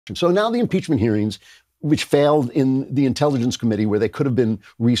So now the impeachment hearings, which failed in the Intelligence Committee, where they could have been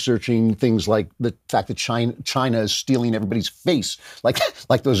researching things like the fact that China is stealing everybody's face,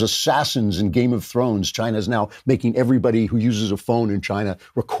 like those assassins in Game of Thrones. China is now making everybody who uses a phone in China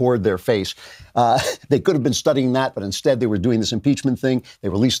record their face. They could have been studying that, but instead they were doing this impeachment thing. They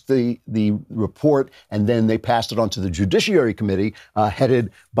released the report, and then they passed it on to the Judiciary Committee, headed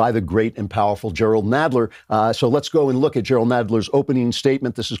by the great and powerful Jerry Nadler. So let's go and look at Jerry Nadler's opening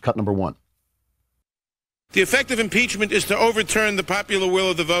statement. This is cut number 1. The effect of impeachment is to overturn the popular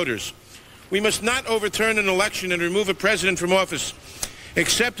will of the voters. We must not overturn an election and remove a president from office,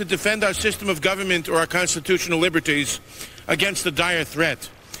 except to defend our system of government or our constitutional liberties against a dire threat.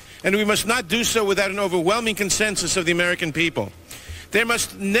 And we must not do so without an overwhelming consensus of the American people. There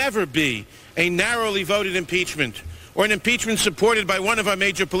must never be a narrowly voted impeachment or an impeachment supported by one of our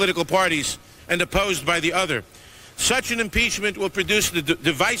major political parties and opposed by the other. Such an impeachment will produce the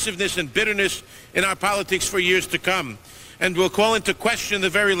divisiveness and bitterness in our politics for years to come, and will call into question the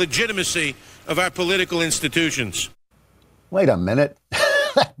very legitimacy of our political institutions. Wait a minute.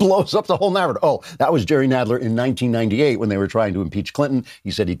 That blows up the whole narrative. Oh, that was Jerry Nadler in 1998 when they were trying to impeach Clinton. He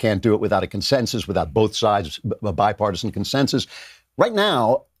said you can't do it without a consensus, without both sides, a bipartisan consensus. Right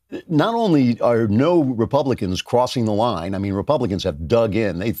now, not only are no Republicans crossing the line, I mean, Republicans have dug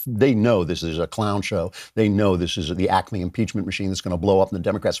in. They know this is a clown show. They know this is the Acme impeachment machine that's going to blow up in the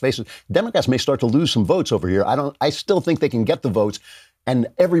Democrats' faces. Democrats may start to lose some votes over here. I still think they can get the votes. And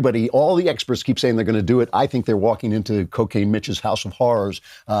everybody, all the experts keep saying they're going to do it. I think they're walking into Cocaine Mitch's house of horrors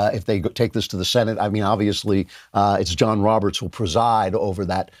if they take this to the Senate. I mean, obviously, it's John Roberts who will preside over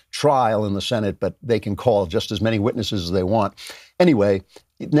that trial in the Senate, but they can call just as many witnesses as they want. Anyway,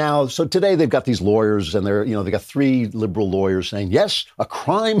 now, so today they've got these lawyers, and they got 3 liberal lawyers saying, yes, a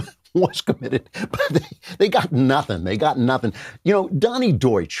crime was committed, but they got nothing. They got nothing. Donnie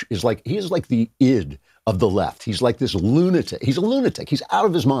Deutsch is like the id of the left. He's like this lunatic. He's a lunatic. He's out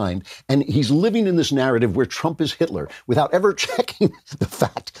of his mind. And he's living in this narrative where Trump is Hitler without ever checking the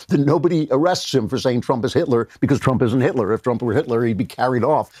fact that nobody arrests him for saying Trump is Hitler, because Trump isn't Hitler. If Trump were Hitler, he'd be carried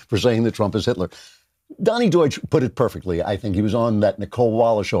off for saying that Trump is Hitler. Donnie Deutsch put it perfectly. I think he was on that Nicole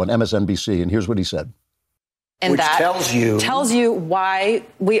Wallace show on MSNBC, and here's what he said. And which that tells you why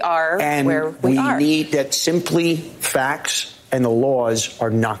we are where we are. We need that simply facts and the laws are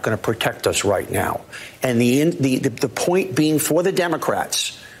not going to protect us right now. And the point being for the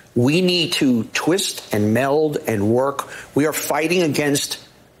Democrats, we need to twist and meld and work. We are fighting against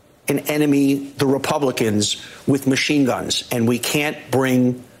an enemy, the Republicans, with machine guns, and we can't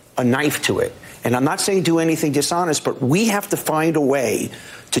bring a knife to it. And I'm not saying do anything dishonest, but we have to find a way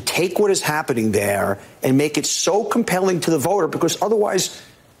to take what is happening there and make it so compelling to the voter, because otherwise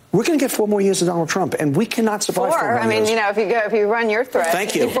we're going to get 4 more years of Donald Trump, and we cannot survive 4 more years. I mean, if you run your threat.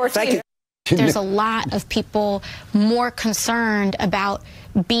 Thank you. Thank you. There's a lot of people more concerned about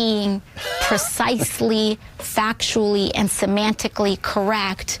being precisely, factually, and semantically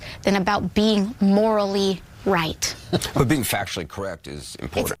correct than about being morally right. But being factually correct is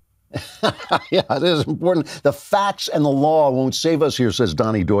important. Yeah, it is important. The facts and the law won't save us here, says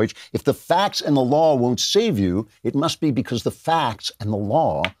Donnie Deutsch. If the facts and the law won't save you, it must be because the facts and the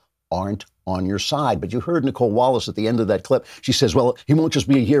law aren't on your side. But you heard Nicole Wallace at the end of that clip. She says, well, he won't just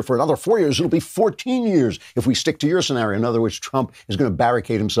be here for another 4 years. It'll be 14 years if we stick to your scenario. In other words, Trump is going to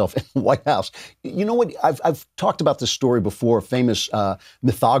barricade himself in the White House. You know what? I've talked about this story before. Famous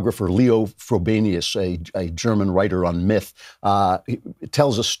mythographer Leo Frobenius, a German writer on myth,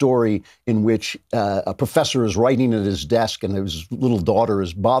 tells a story in which a professor is writing at his desk and his little daughter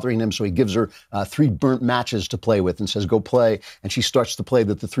is bothering him. So he gives her 3 burnt matches to play with and says, go play. And she starts to play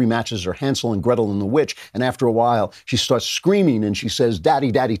that the 3 matches are Hansel and Gretel and the witch. And after a while, she starts screaming and she says,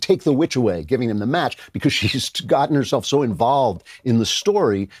 Daddy, Daddy, take the witch away, giving him the match, because she's gotten herself so involved in the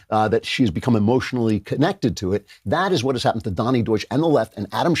story that she's become emotionally connected to it. That is what has happened to Donnie Deutsch and the left and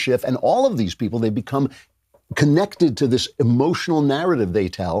Adam Schiff and all of these people. They become connected to this emotional narrative they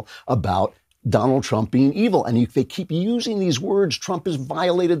tell about Donald Trump being evil. And they keep using these words. Trump has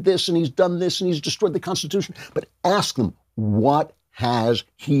violated this and he's done this and he's destroyed the Constitution. But ask them, what has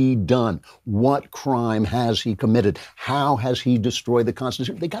he done? What crime has he committed? How has he destroyed the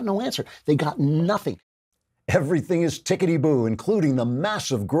Constitution? They got no answer. They got nothing. Everything is tickety-boo, including the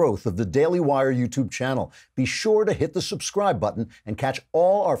massive growth of the Daily Wire YouTube channel. Be sure to hit the subscribe button and catch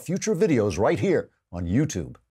all our future videos right here on YouTube.